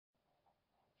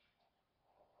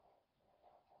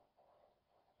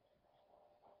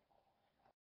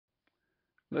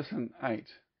Lesson 8.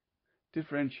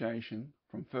 Differentiation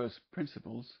from first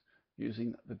principles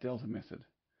using the delta method.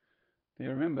 Now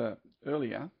you remember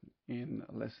earlier in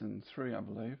lesson 3, I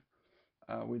believe,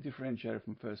 we differentiated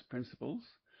from first principles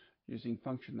using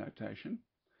function notation.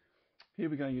 Here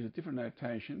we're going to use a different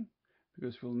notation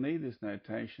because we'll need this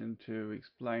notation to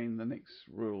explain the next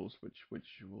rules which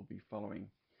we'll be following.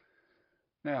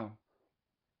 Now,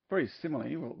 very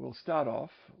similarly, we'll start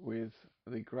off with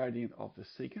the gradient of the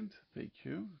secant,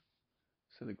 PQ.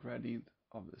 So the gradient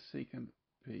of the secant,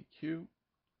 PQ,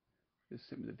 is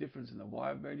simply the difference in the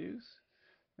y values.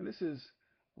 And this is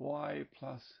y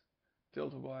plus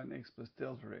delta y and x plus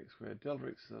delta x, where delta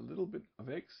x is a little bit of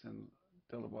x and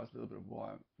delta y is a little bit of y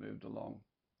moved along.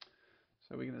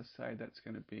 So we're going to say that's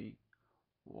going to be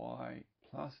y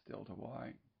plus delta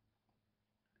y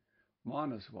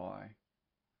minus y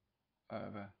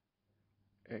over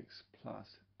x plus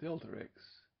delta x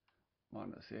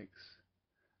minus x.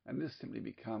 And this simply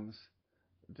becomes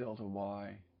delta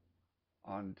y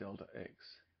on delta x.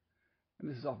 And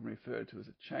this is often referred to as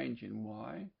a change in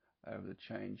y over the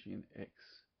change in x.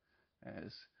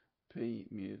 As p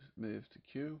moves to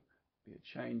q, be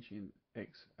a change in x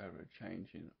over a change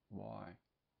in y.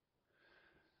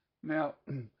 Now,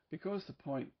 because the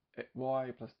point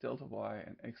y plus delta y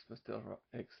and x plus delta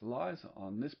x lies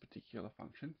on this particular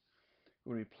function,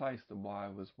 we'll replace the y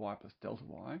with y plus delta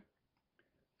y.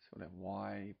 So we'll have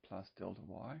y plus delta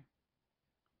y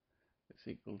is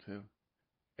equal to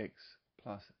x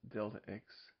plus delta x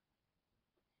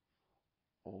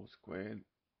all squared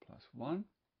plus 1.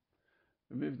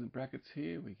 Removing the brackets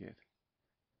here, we get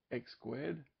x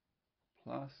squared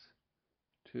plus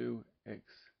 2x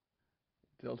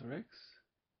delta x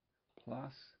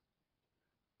plus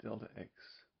delta x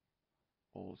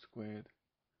all squared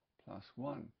plus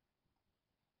 1.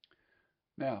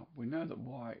 Now, we know that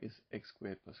y is x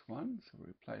squared plus 1, so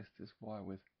we replace this y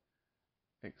with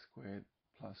x squared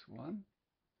plus 1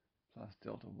 plus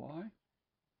delta y.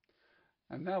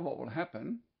 And now what will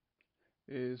happen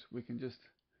is we can just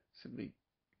simply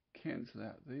cancel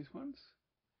out these ones.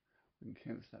 We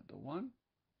can cancel out the 1.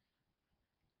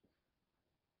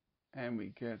 And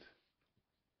we get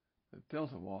that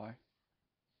delta y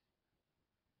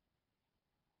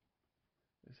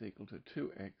is equal to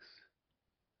 2x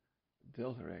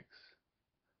delta x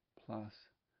plus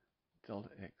delta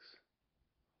x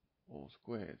all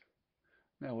squared.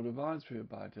 Now we'll divide through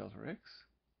by delta x.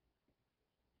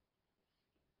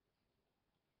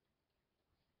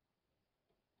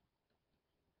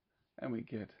 And we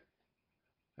get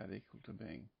that equal to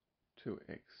being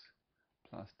 2x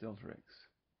plus delta x.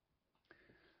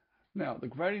 Now the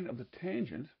gradient of the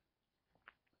tangent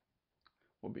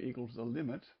will be equal to the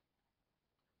limit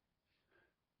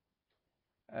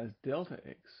as delta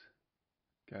x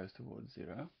goes towards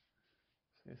 0,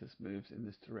 so as this moves in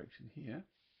this direction here,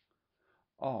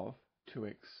 of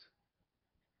 2x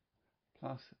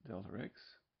plus delta x,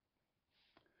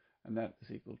 and that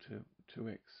is equal to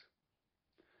 2x.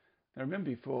 Now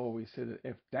remember before we said that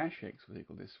f dash x was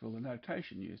equal to this. Well, the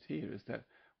notation used here is that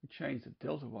we change the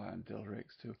delta y and delta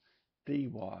x to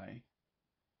dy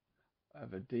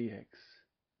over dx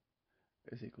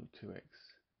is equal to 2x.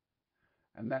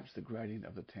 And that's the gradient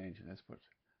of the tangent. That's what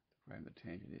the gradient of the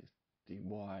tangent is, dy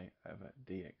over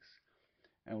dx.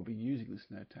 And we'll be using this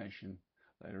notation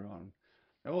later on.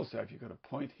 Now also, if you've got a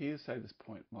point here, say this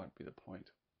point might be the point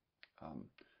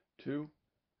 2,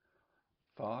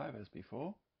 5 as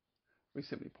before. We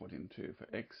simply put in 2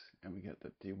 for x, and we get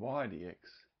that dy dx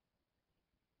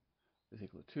is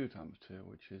equal to 2 times 2,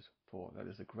 which is 4. That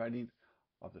is the gradient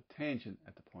of the tangent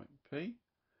at the point P,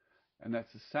 and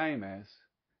that's the same as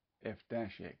f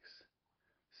dash x.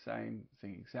 Same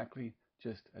thing exactly,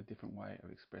 just a different way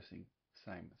of expressing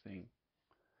the same thing.